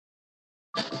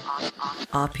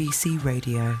RPC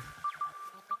Radio.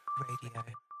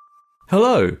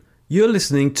 Hello, you're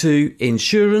listening to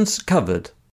Insurance Covered.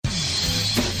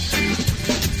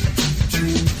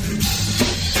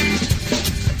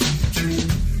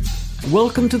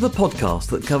 Welcome to the podcast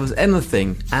that covers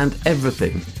anything and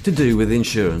everything to do with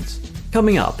insurance.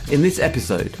 Coming up in this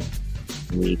episode.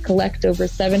 We collect over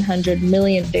 700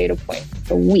 million data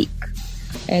points a week.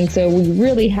 And so we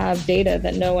really have data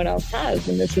that no one else has.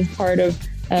 And this is part of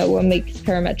what makes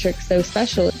Parametrics so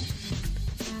special.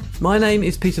 My name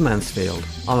is Peter Mansfield.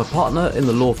 I'm a partner in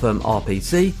the law firm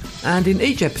RPC, and in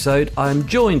each episode I am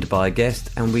joined by a guest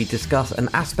and we discuss an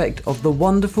aspect of the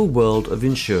wonderful world of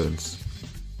insurance.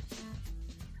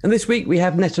 And this week we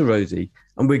have Netta Rosy,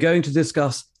 and we're going to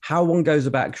discuss how one goes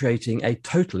about creating a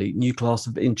totally new class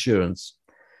of insurance.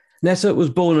 Netta was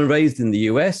born and raised in the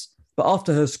US, but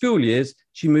after her school years,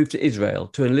 she moved to Israel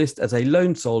to enlist as a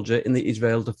lone soldier in the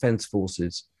Israel Defense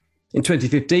Forces. In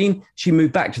 2015, she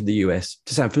moved back to the US,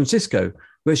 to San Francisco,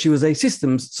 where she was a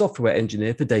systems software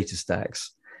engineer for DataStax.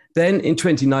 Then in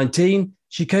 2019,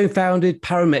 she co-founded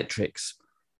Parametrics,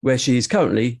 where she is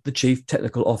currently the Chief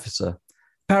Technical Officer.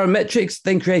 Parametrics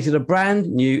then created a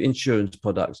brand new insurance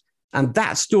product. And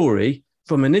that story,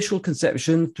 from initial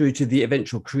conception through to the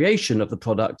eventual creation of the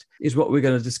product, is what we're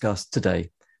going to discuss today.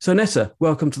 So Netta,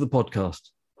 welcome to the podcast.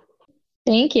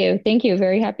 Thank you. Thank you.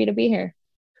 Very happy to be here.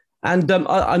 And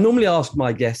I normally ask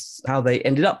my guests how they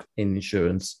ended up in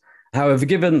insurance. However,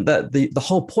 given that the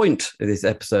whole point of this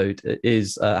episode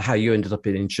is how you ended up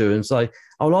in insurance,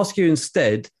 I'll ask you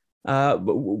instead,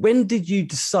 when did you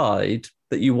decide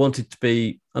that you wanted to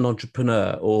be an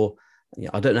entrepreneur? Or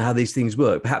I don't know how these things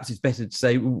work. Perhaps it's better to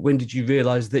say, when did you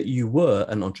realize that you were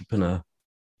an entrepreneur?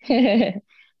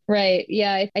 Right.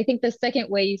 Yeah. I think the second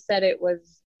way you said it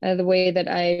was the way that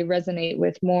I resonate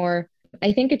with more.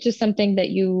 I think it's just something that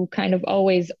you kind of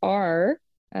always are.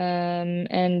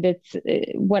 And it's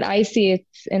what I see,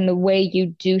 it's in the way you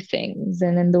do things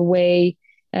and in the way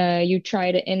you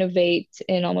try to innovate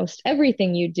in almost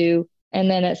everything you do. And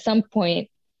then at some point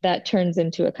that turns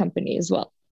into a company as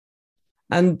well.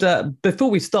 And before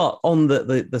we start on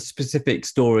the specific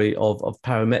story of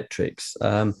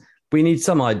Parametrics, we need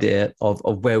some idea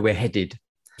of where we're headed.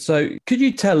 So could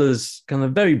you tell us kind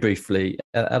of very briefly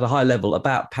at a high level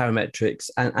about Parametrics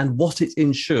and what it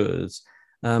insures?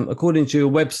 According to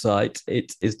your website,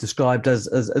 it is described as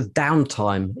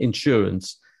downtime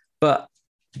insurance. But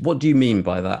what do you mean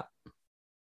by that?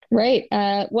 Right.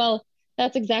 Well,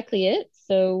 that's exactly it.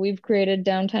 So we've created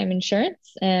downtime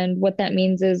insurance. And what that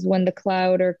means is when the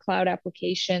cloud or cloud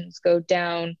applications go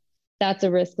down, that's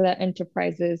a risk that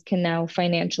enterprises can now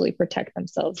financially protect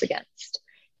themselves against.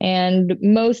 And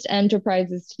most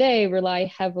enterprises today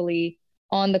rely heavily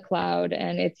on the cloud,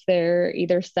 and it's their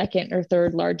either second or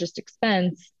third largest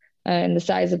expense, and the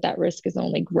size of that risk is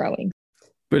only growing.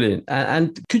 Brilliant.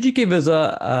 And could you give us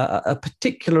a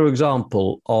particular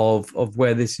example of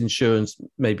where this insurance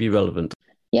may be relevant?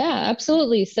 Yeah,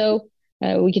 absolutely. So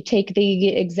we could take the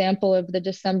example of the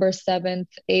December 7th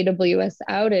AWS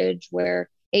outage, where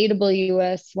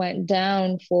AWS went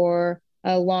down for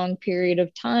a long period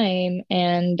of time,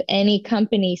 and any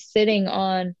company sitting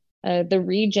on the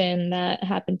region that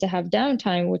happened to have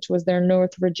downtime, which was their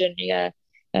North Virginia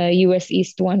US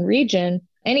East 1 region,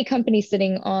 any company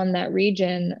sitting on that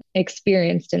region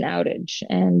experienced an outage,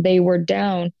 and they were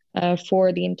down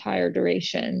for the entire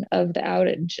duration of the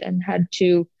outage and had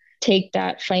to take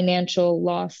that financial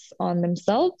loss on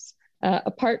themselves,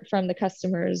 apart from the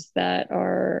customers that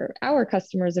are our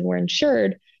customers and were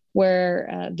insured,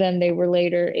 where then they were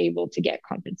later able to get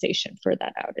compensation for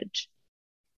that outage.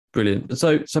 Brilliant.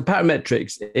 So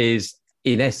Parametrics is,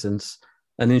 in essence,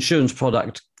 an insurance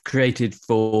product created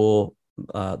for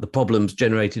the problems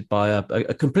generated by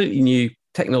a completely new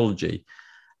technology.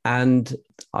 And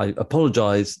I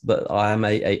apologize that I am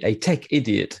a tech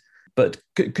idiot, but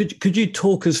could you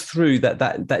talk us through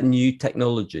that new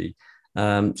technology?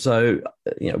 So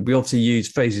we obviously use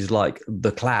phrases like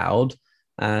the cloud,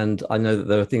 and I know that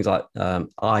there are things like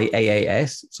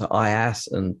IaaS, so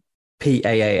IaaS, and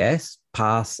PaaS,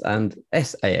 PaaS, and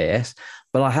SaaS,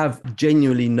 but I have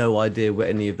genuinely no idea what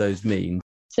any of those mean.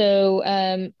 So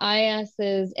IaaS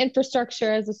is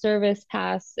infrastructure as a service,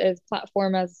 PaaS is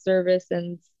platform as a service,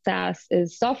 and SaaS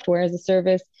is software as a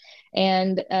service.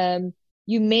 And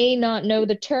you may not know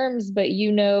the terms, but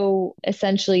you know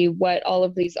essentially what all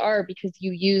of these are because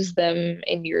you use them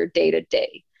in your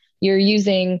day-to-day. You're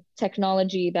using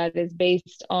technology that is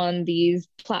based on these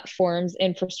platforms,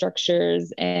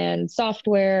 infrastructures, and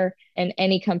software, and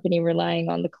any company relying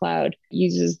on the cloud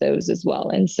uses those as well.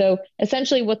 And so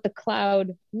essentially what the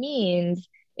cloud means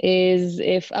is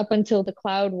if up until the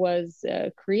cloud was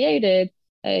created,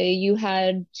 you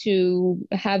had to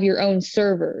have your own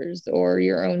servers or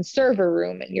your own server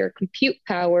room, and your compute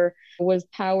power was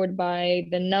powered by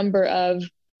the number of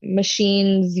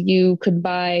machines you could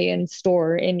buy and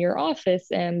store in your office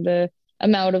and the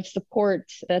amount of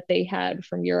support that they had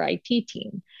from your IT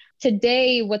team.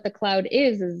 Today, what the cloud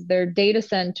is they're data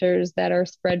centers that are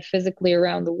spread physically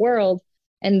around the world,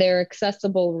 and they're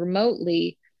accessible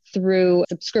remotely through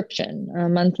subscription, a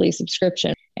monthly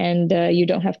subscription. And you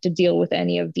don't have to deal with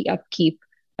any of the upkeep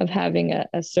of having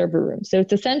a server room. So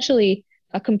it's essentially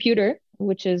a computer,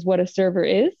 which is what a server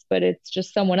is, but it's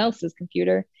just someone else's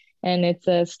computer. And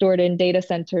it's stored in data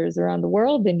centers around the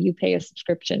world, and you pay a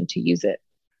subscription to use it.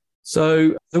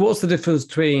 So what's the difference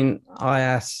between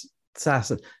IaaS,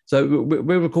 SaaS? So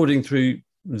we're recording through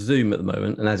Zoom at the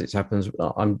moment, and as it happens,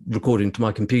 I'm recording to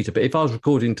my computer. But if I was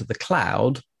recording to the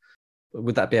cloud,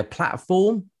 would that be a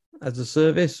platform as a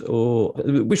service, or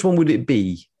which one would it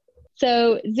be?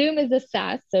 So Zoom is a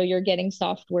SaaS, so you're getting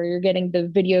software, you're getting the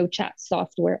video chat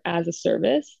software as a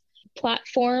service.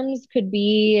 Platforms could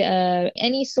be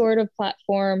any sort of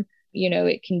platform.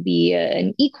 It can be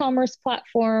an e-commerce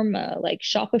platform like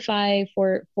Shopify,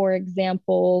 for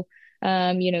example.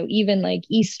 Even like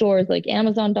e-stores like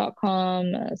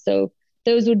Amazon.com. So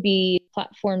those would be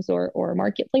platforms or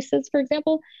marketplaces, for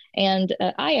example. And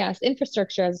IaaS,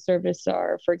 infrastructure as a service,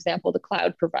 are, for example, the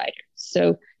cloud providers.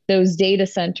 So those data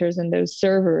centers and those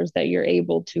servers that you're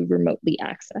able to remotely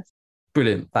access.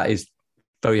 Brilliant. That is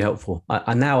very helpful.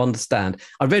 I now understand.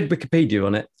 I read Wikipedia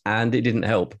on it and it didn't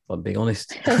help, if I'm being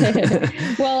honest.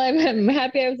 Well, I'm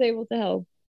happy I was able to help.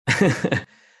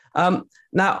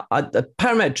 Now,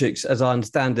 Parametrics, as I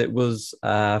understand it, was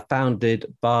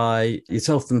founded by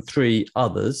yourself and three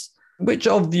others. Which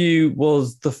of you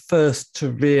was the first to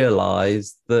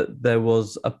realise that there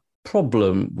was a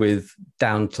problem with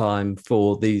downtime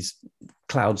for these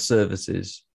cloud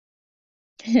services?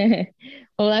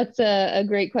 Well, that's a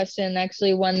great question,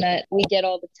 actually, one that we get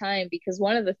all the time, because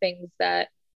one of the things that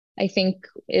I think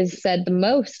is said the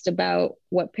most about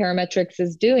what Parametrics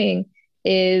is doing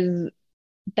is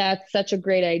that's such a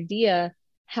great idea.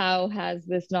 How has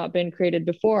this not been created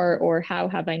before? Or how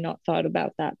have I not thought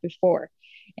about that before?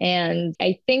 And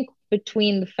I think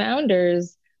between the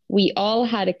founders, we all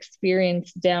had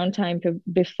experienced downtime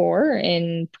before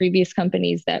in previous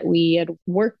companies that we had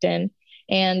worked in.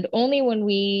 And only when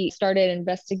we started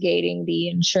investigating the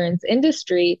insurance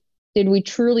industry did we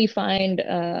truly find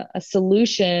a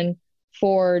solution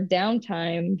for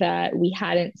downtime that we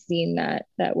hadn't seen that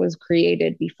was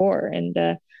created before. And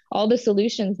all the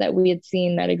solutions that we had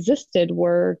seen that existed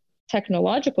were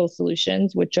technological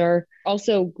solutions, which are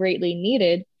also greatly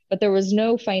needed, but there was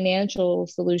no financial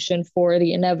solution for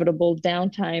the inevitable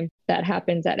downtime that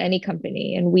happens at any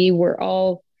company. And we were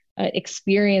all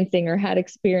experiencing or had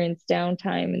experienced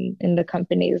downtime in the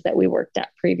companies that we worked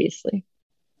at previously.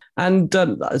 And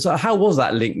so how was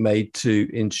that link made to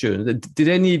insurance? Did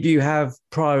any of you have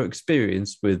prior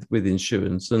experience with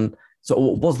insurance? And so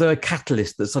was there a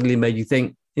catalyst that suddenly made you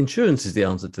think insurance is the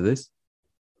answer to this?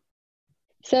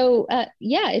 So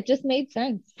it just made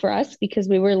sense for us because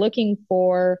we were looking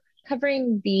for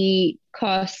covering the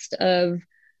cost of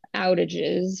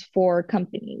outages for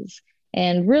companies.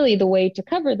 And really the way to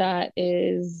cover that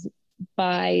is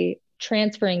by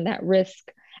transferring that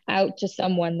risk out to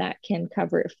someone that can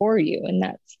cover it for you. And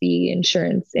that's the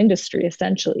insurance industry,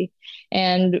 essentially.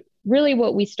 And really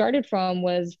what we started from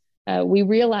was we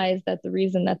realized that the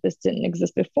reason that this didn't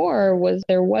exist before was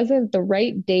there wasn't the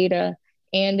right data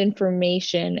and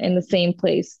information in the same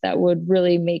place that would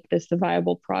really make this a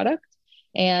viable product.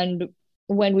 And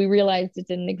when we realized it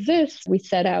didn't exist, we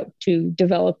set out to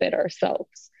develop it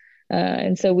ourselves.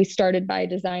 And so we started by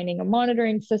designing a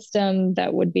monitoring system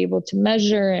that would be able to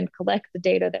measure and collect the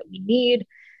data that we need.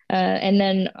 And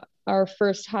then our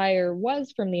first hire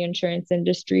was from the insurance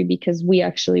industry because we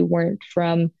actually weren't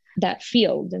from that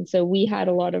field. And so we had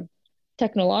a lot of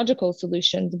technological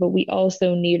solutions, but we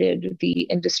also needed the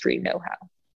industry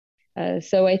know-how.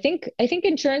 So I think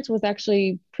insurance was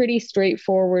actually pretty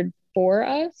straightforward for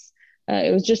us.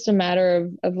 It was just a matter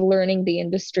of learning the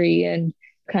industry and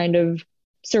kind of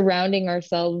surrounding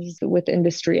ourselves with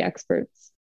industry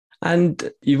experts.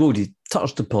 And you've already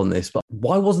touched upon this, but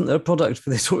why wasn't there a product for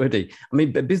this already? I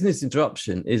mean, business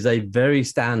interruption is a very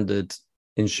standard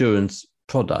insurance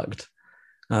product.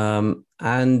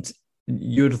 And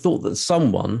you would have thought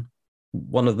that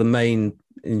one of the main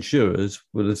insurers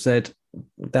would have said,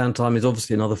 downtime is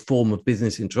obviously another form of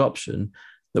business interruption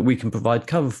that we can provide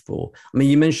cover for. I mean,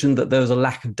 you mentioned that there was a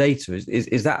lack of data.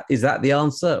 Is that the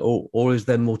answer, or is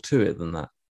there more to it than that?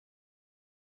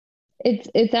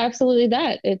 It's absolutely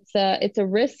that. It's a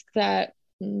risk that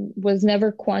was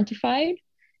never quantified,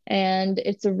 and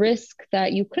it's a risk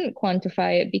that you couldn't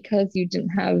quantify it because you didn't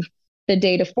have the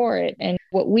data for it. And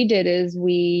what we did is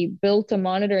we built a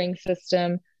monitoring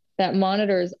system that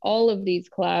monitors all of these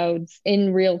clouds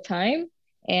in real time.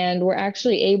 And we're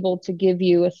actually able to give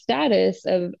you a status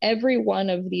of every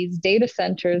one of these data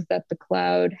centers that the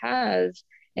cloud has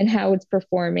and how it's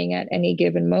performing at any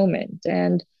given moment.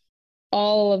 And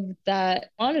all of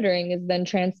that monitoring is then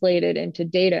translated into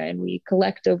data, and we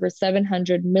collect over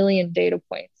 700 million data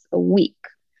points a week.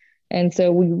 And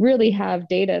so we really have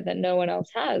data that no one else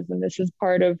has. And this is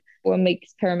part of what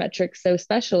makes Parametrics so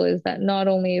special, is that not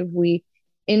only have we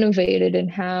innovated in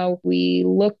how we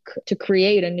look to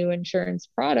create a new insurance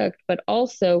product, but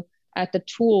also at the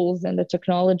tools and the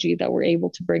technology that we're able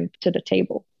to bring to the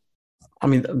table. I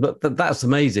mean, that's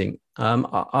amazing. And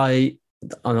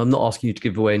I'm not asking you to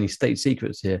give away any state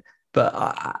secrets here, but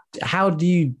how do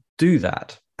you do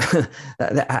that?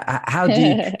 How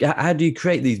do you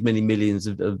create these many millions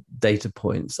of data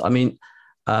points? I mean,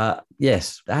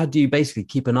 yes. How do you basically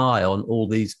keep an eye on all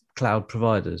these cloud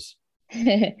providers?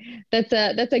 That's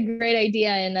a great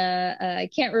idea, and I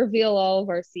can't reveal all of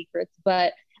our secrets,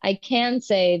 but I can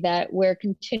say that we're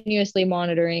continuously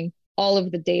monitoring all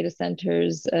of the data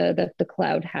centers that the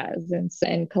cloud has,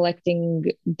 and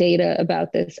collecting data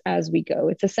about this as we go.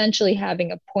 It's essentially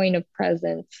having a point of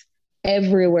presence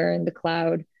everywhere in the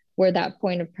cloud, where that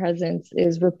point of presence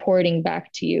is reporting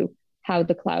back to you how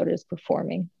the cloud is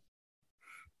performing.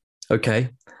 Okay.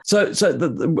 So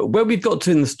where we've got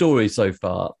to in the story so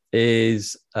far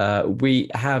is we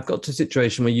have got to a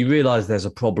situation where you realize there's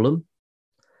a problem.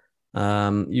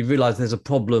 You realize there's a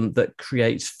problem that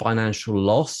creates financial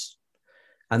loss,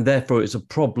 and therefore it's a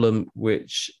problem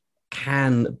which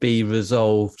can be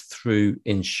resolved through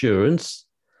insurance.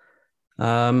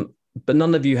 But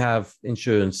none of you have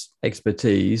insurance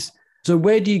expertise. So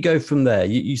where do you go from there?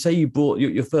 You say you brought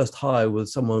your first hire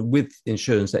was someone with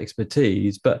insurance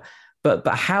expertise, but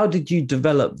how did you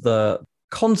develop the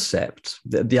concept,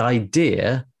 the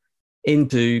idea,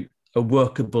 into a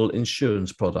workable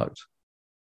insurance product?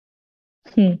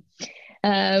 A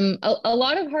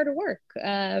lot of hard work,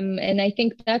 and I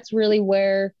think that's really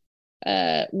where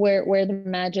the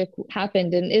magic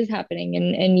happened and is happening.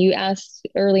 And you asked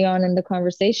early on in the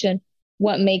conversation,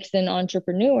 what makes an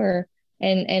entrepreneur?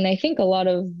 And I think a lot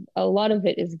of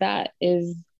it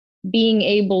is being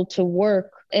able to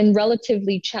work in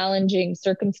relatively challenging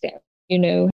circumstances,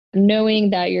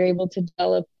 knowing that you're able to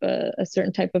develop a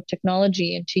certain type of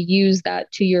technology and to use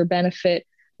that to your benefit,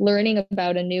 learning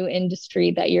about a new industry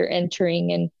that you're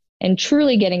entering, and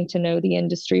truly getting to know the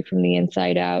industry from the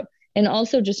inside out. And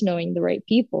also just knowing the right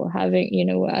people, having,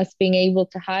 us being able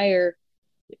to hire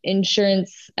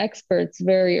insurance experts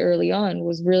very early on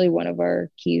was really one of our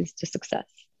keys to success.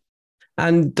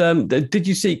 And did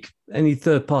you seek any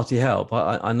third-party help?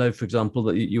 I know, for example,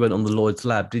 that you went on the Lloyd's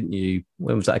Lab, didn't you?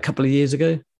 When was that? A couple of years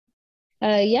ago?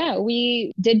 Yeah,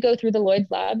 we did go through the Lloyd's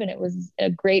Lab, and it was a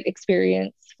great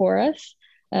experience for us.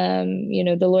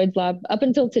 The Lloyd's Lab, up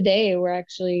until today, we're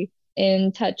actually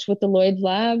in touch with the Lloyd's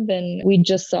Lab, and we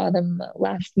just saw them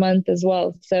last month as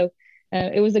well. So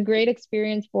it was a great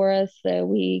experience for us.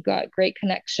 We got great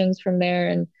connections from there,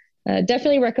 and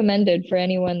definitely recommended for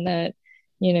anyone that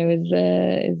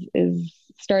is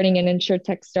starting an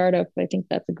insurtech startup. I think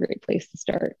that's a great place to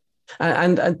start.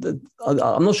 And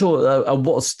I'm not sure at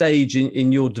what stage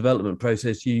in your development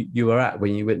process you were at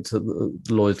when you went to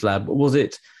the Lloyd's Lab. Was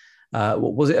it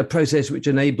a process which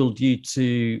enabled you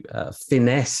to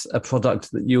finesse a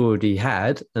product that you already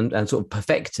had and sort of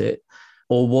perfect it,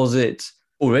 or was it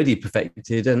already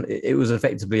perfected and it was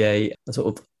effectively a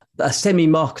sort of a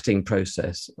semi-marketing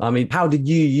process? I mean, how did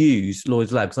you use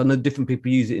Lloyd's Lab? Because I know different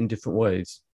people use it in different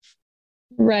ways.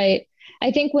 Right.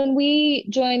 I think when we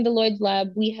joined the Lloyd's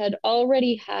Lab, we had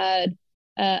already had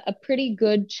a pretty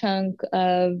good chunk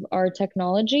of our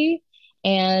technology.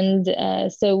 And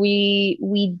so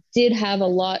we did have a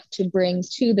lot to bring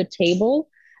to the table.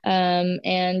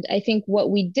 And I think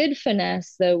what we did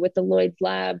finesse, though, with the Lloyd's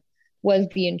Lab was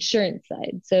the insurance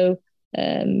side. So,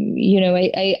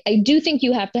 I do think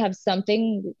you have to have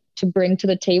something to bring to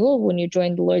the table when you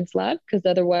join the Lloyd's Lab, because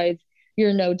otherwise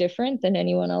you're no different than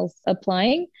anyone else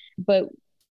applying. But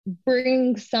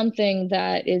bring something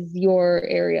that is your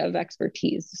area of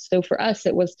expertise. So for us,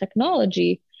 it was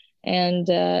technology. And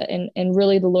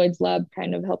really the Lloyd's Lab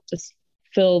kind of helped us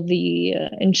fill the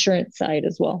insurance side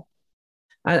as well.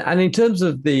 And in terms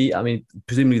of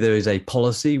presumably there is a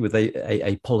policy with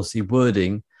a policy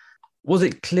wording. Was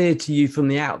it clear to you from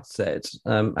the outset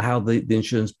how the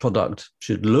insurance product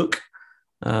should look?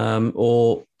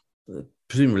 or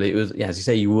presumably it was, yeah, as you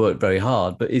say, you worked very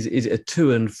hard, but is it a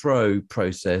to and fro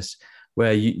process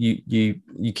where you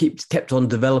kept on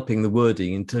developing the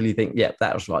wording until you think, yeah,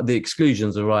 that was right. The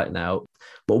exclusions are right now,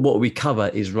 but what we cover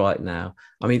is right now.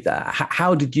 I mean,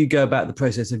 how did you go about the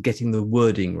process of getting the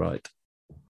wording right?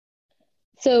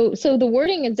 So the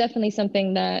wording is definitely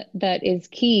something that is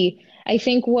key. I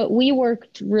think what we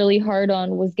worked really hard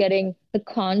on was getting the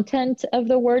content of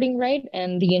the wording right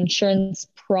and the insurance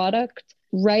product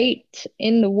right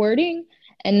in the wording.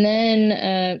 And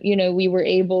then, we were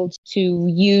able to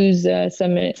use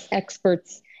some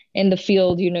experts in the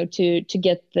field, to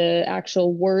get the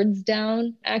actual words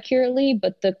down accurately.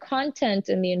 But the content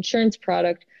in the insurance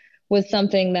product was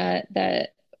something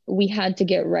that we had to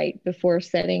get right before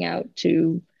setting out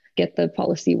to get the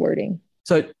policy wording.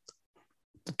 So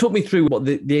talk me through what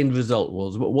the end result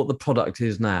was, what the product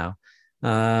is now.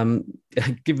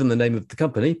 Given the name of the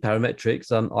company,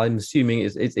 Parametrics, I'm assuming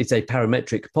it's a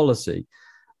parametric policy.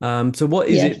 So what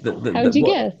is it that how'd you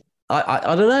guess?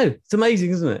 I don't know. It's amazing,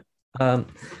 isn't it?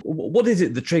 What is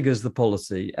it that triggers the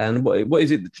policy, and what is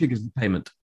it that triggers the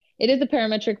payment? It is a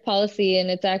parametric policy,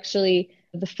 and it's actually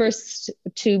the first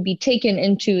to be taken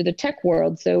into the tech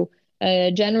world. So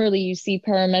generally, you see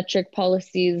parametric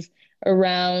policies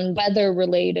around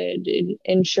weather-related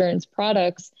insurance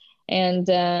products, and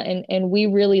we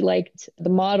really liked the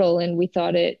model, and we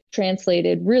thought it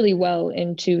translated really well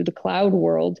into the cloud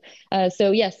world.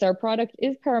 So yes, our product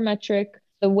is parametric.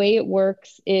 The way it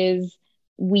works is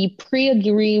we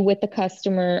pre-agree with the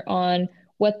customer on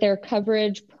what their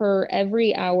coverage per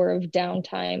every hour of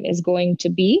downtime is going to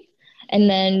be. And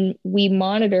then we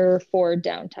monitor for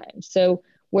downtime. So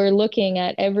we're looking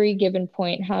at every given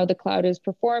point, how the cloud is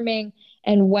performing.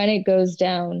 And when it goes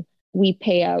down, we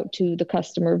pay out to the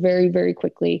customer very, very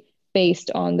quickly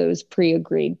based on those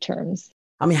pre-agreed terms.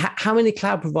 I mean, how many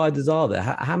cloud providers are there?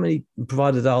 How many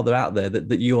providers are there out there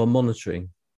that you are monitoring?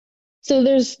 So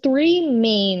there's three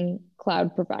main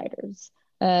cloud providers.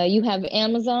 You have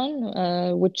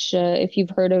Amazon, which if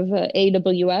you've heard of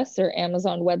AWS or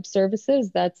Amazon Web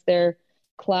Services, that's their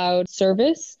cloud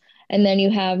service. And then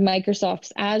you have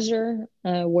Microsoft's Azure,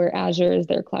 where Azure is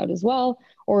their cloud as well.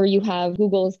 Or you have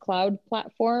Google's cloud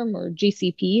platform, or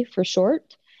GCP for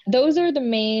short. Those are the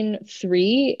main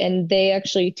three, and they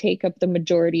actually take up the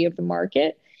majority of the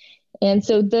market. And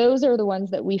so those are the ones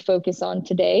that we focus on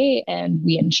today and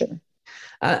we insure.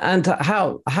 And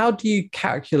how do you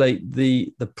calculate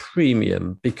the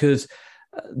premium? Because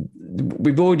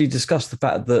we've already discussed the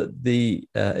fact that the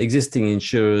existing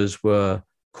insurers were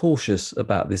cautious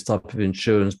about this type of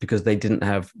insurance because they didn't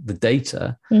have the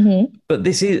data. Mm-hmm. But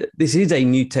this is a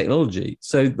new technology,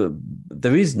 so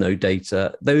there is no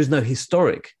data. There is no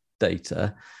historic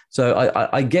data. So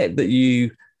I get that you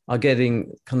are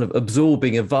getting kind of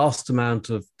absorbing a vast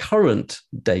amount of current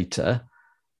data.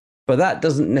 But that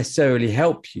doesn't necessarily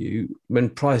help you when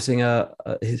pricing so,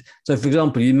 for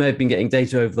example, you may have been getting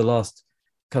data over the last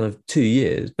kind of 2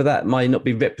 years, but that might not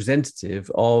be representative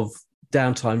of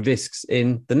downtime risks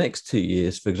in the next 2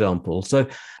 years, for example. So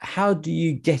how do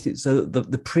you get it so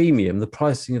that the premium, the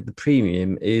pricing of the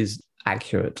premium is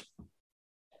accurate?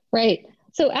 Right.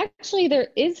 So actually, there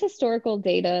is historical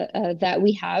data that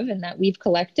we have and that we've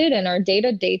collected, and our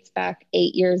data dates back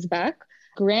 8 years back.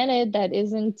 Granted, that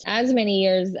isn't as many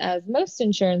years as most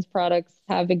insurance products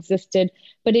have existed,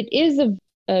 but it is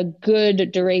a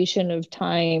good duration of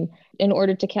time in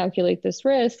order to calculate this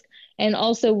risk. And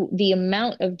also the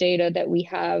amount of data that we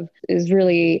have is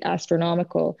really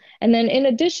astronomical. And then in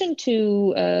addition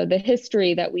to the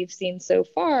history that we've seen so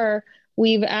far,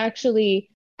 we've actually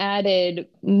added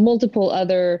multiple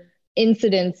other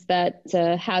incidents that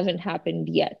haven't happened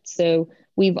yet. So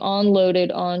we've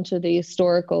onloaded onto the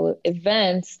historical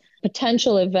events,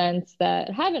 potential events that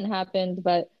haven't happened,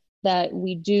 but that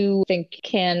we do think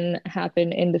can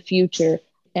happen in the future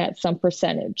at some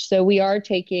percentage. So we are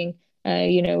taking,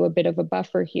 a bit of a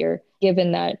buffer here,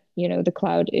 given that, the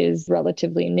cloud is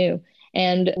relatively new.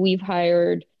 And we've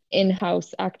hired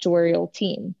in-house actuarial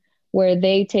team where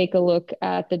they take a look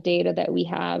at the data that we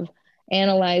have,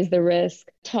 analyze the risk,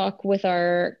 talk with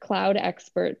our cloud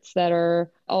experts that are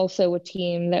also a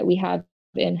team that we have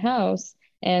in-house.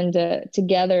 And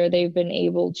together they've been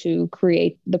able to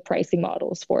create the pricing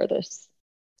models for this.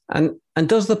 And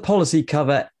does the policy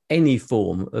cover any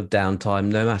form of downtime,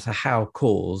 no matter how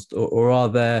caused, or are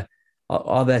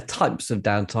there types of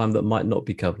downtime that might not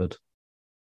be covered?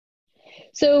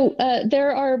 So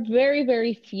there are very,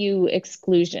 very few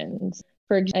exclusions.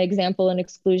 For example, an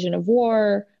exclusion of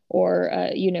war, or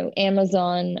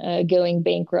Amazon going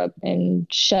bankrupt and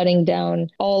shutting down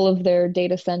all of their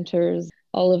data centers.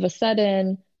 all of a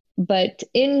sudden. But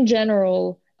in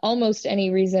general, almost any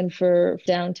reason for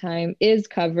downtime is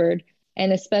covered,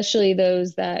 and especially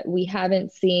those that we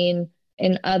haven't seen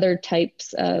in other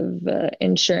types of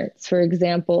insurance. For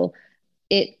example,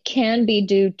 it can be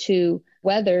due to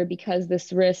weather because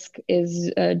this risk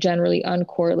is generally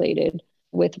uncorrelated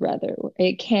with weather.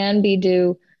 It can be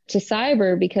due to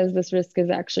cyber because this risk is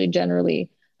actually generally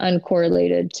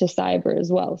uncorrelated to cyber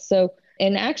as well. So,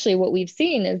 and actually, what we've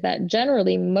seen is that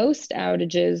generally most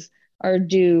outages are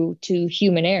due to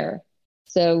human error.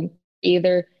 So,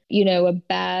 either, a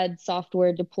bad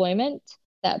software deployment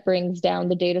that brings down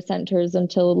the data centers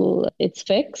until it's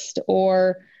fixed,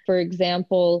 or, for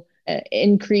example,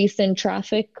 increase in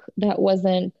traffic that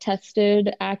wasn't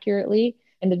tested accurately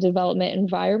in the development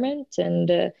environment,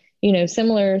 and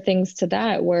similar things to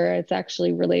that, where it's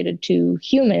actually related to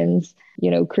humans,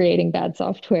 creating bad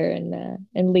software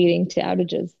and leading to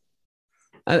outages.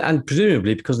 And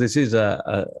presumably, because this is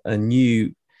a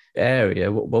new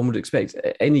area, what one would expect,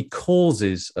 any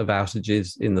causes of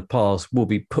outages in the past will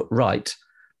be put right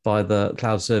by the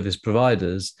cloud service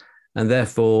providers. And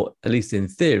therefore, at least in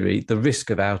theory, the risk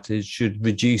of outage should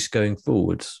reduce going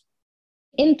forwards.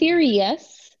 In theory,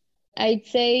 yes. I'd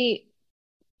say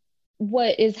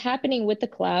what is happening with the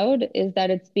cloud is that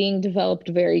it's being developed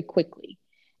very quickly.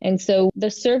 And so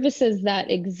the services that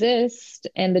exist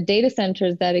and the data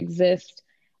centers that exist,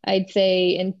 I'd say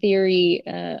in theory,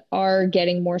 are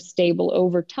getting more stable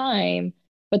over time.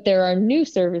 But there are new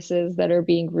services that are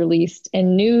being released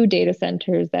and new data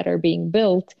centers that are being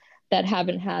built that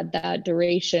haven't had that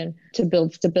duration to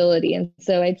build stability. And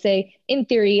so I'd say in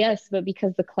theory, yes, but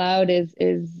because the cloud is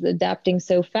adapting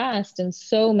so fast and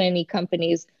so many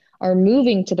companies are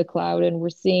moving to the cloud, and we're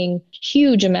seeing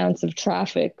huge amounts of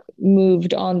traffic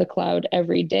moved on the cloud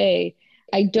every day,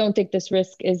 I don't think this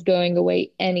risk is going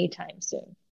away anytime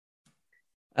soon.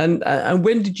 And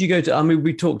when did you go to, I mean,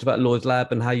 we talked about Lloyd's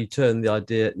Lab and how you turned the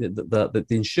idea, the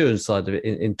insurance side of it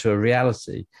into a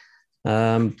reality.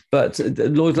 But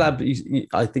Lloyd's Lab,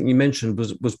 I think you mentioned,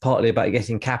 was partly about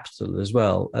getting capital as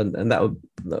well, and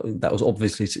that was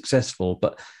obviously successful.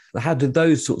 But how did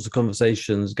those sorts of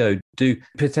conversations go? Do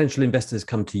potential investors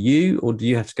come to you, or do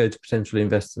you have to go to potential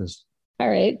investors? All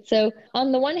right. So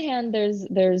on the one hand, there's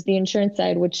the insurance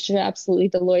side, which absolutely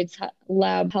the Lloyd's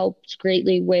Lab helped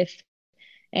greatly with,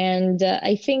 and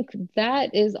I think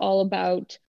that is all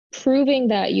about proving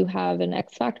that you have an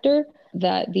X factor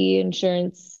that the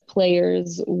insurance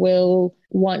players will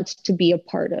want to be a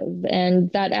part of.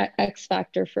 And that X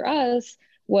factor for us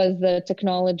was the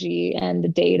technology and the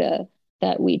data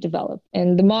that we developed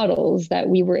and the models that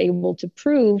we were able to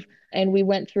prove. And we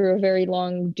went through a very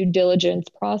long due diligence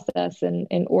process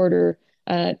in order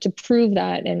to prove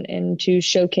that and to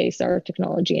showcase our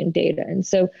technology and data. And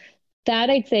so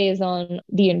that I'd say is on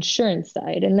the insurance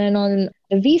side. And then on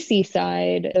the VC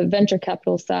side, the venture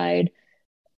capital side,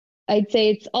 I'd say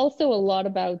it's also a lot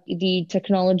about the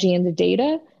technology and the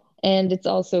data, and it's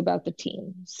also about the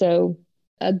team. So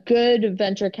a good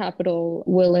venture capital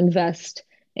will invest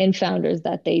in founders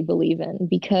that they believe in,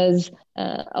 because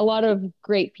a lot of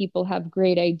great people have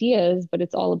great ideas, but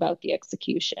it's all about the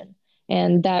execution.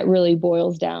 And that really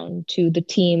boils down to the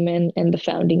team and the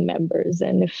founding members.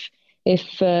 And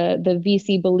if the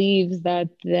VC believes that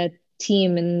that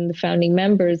team and the founding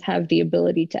members have the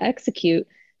ability to execute,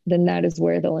 then that is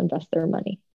where they'll invest their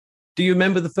money. Do you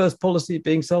remember the first policy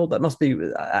being sold? That must be,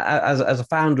 as a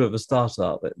founder of a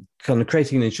startup, kind of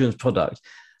creating an insurance product,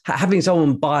 having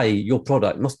someone buy your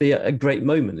product must be a great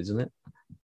moment, isn't it?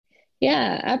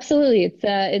 Yeah, absolutely.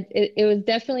 It was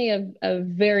definitely a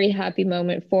very happy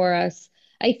moment for us.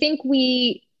 I think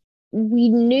we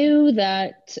knew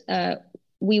that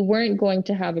we weren't going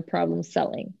to have a problem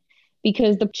selling,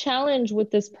 because the challenge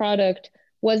with this product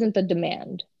wasn't the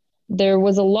demand. There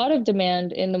was a lot of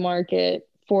demand in the market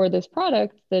for this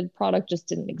product. The product just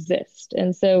didn't exist.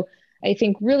 And so I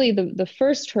think really the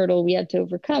first hurdle we had to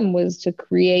overcome was to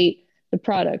create the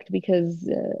product, because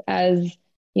as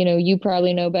you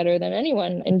probably know better than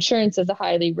anyone, insurance is a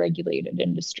highly regulated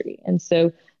industry. And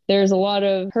so there's a lot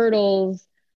of hurdles,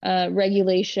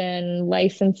 regulation,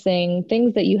 licensing,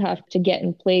 things that you have to get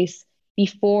in place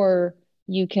before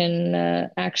you can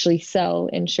actually sell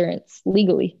insurance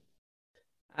legally.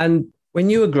 And when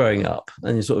you were growing up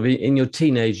and you're sort of in your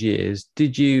teenage years,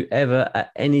 did you ever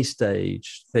at any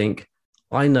stage think,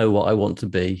 I know what I want to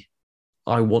be?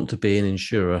 I want to be an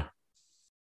insurer.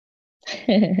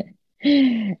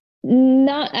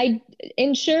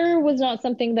 Insurer was not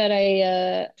something that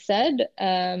I said,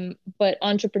 but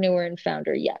entrepreneur and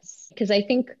founder, yes. Because I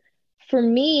think for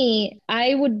me,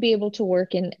 I would be able to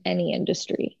work in any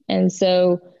industry. And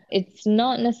so it's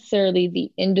not necessarily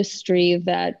the industry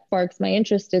that sparks my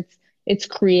interest. It's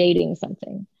creating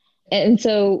something. And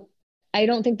so I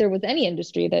don't think there was any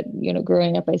industry that,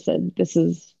 growing up, I said, this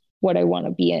is what I want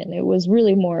to be in. It was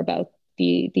really more about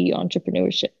the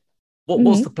entrepreneurship.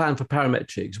 What's the plan for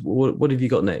parametrics? What have you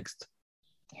got next?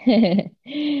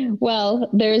 Well,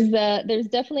 there's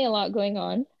definitely a lot going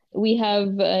on. We have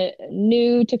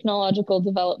new technological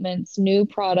developments, new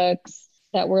products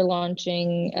that we're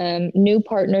launching, new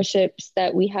partnerships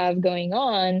that we have going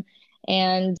on.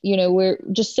 And, we're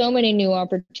just so many new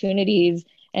opportunities,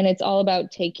 and it's all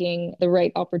about taking the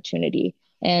right opportunity.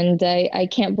 And I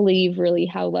can't believe really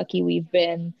how lucky we've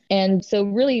been. And so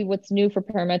really what's new for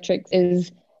Parametrics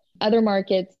is other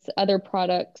markets, other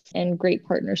products, and great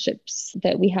partnerships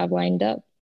that we have lined up.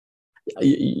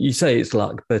 You say it's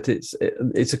luck, but it's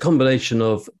a combination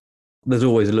of, there's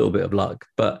always a little bit of luck,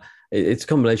 but it's a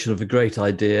combination of a great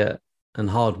idea and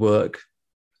hard work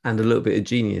and a little bit of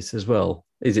genius as well.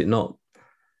 Is it not?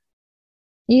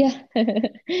 Yeah,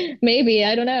 maybe.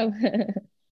 I don't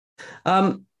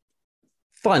know.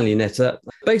 Finally, Netta,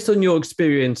 based on your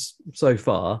experience so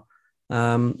far,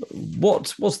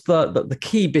 what's the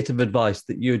key bit of advice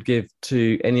that you would give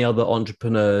to any other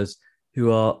entrepreneurs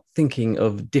who are thinking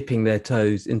of dipping their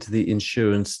toes into the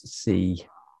insurance sea?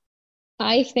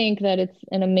 I think that it's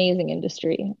an amazing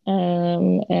industry,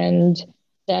 and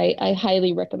I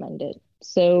highly recommend it.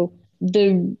 So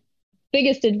the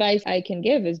biggest advice I can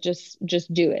give is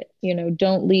just do it.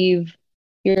 Don't leave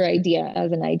your idea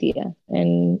as an idea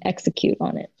and execute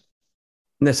on it.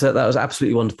 Netta, that was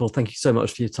absolutely wonderful. Thank you so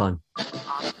much for your time.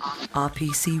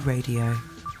 RPC Radio.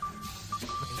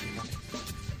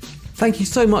 Thank you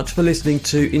so much for listening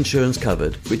to Insurance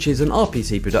Covered, which is an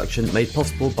RPC production made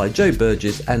possible by Joe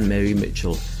Burgess and Mary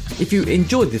Mitchell. If you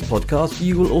enjoyed this podcast,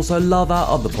 you will also love our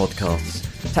other podcasts,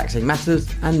 Taxing Matters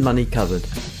and Money Covered,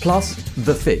 plus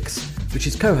The Fix, which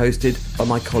is co-hosted by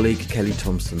my colleague Kelly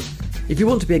Thompson. If you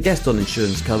want to be a guest on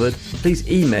Insurance Covered, please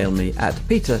email me at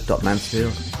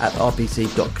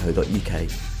peter.mansfield@rpc.co.uk.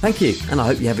 Thank you, and I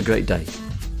hope you have a great day.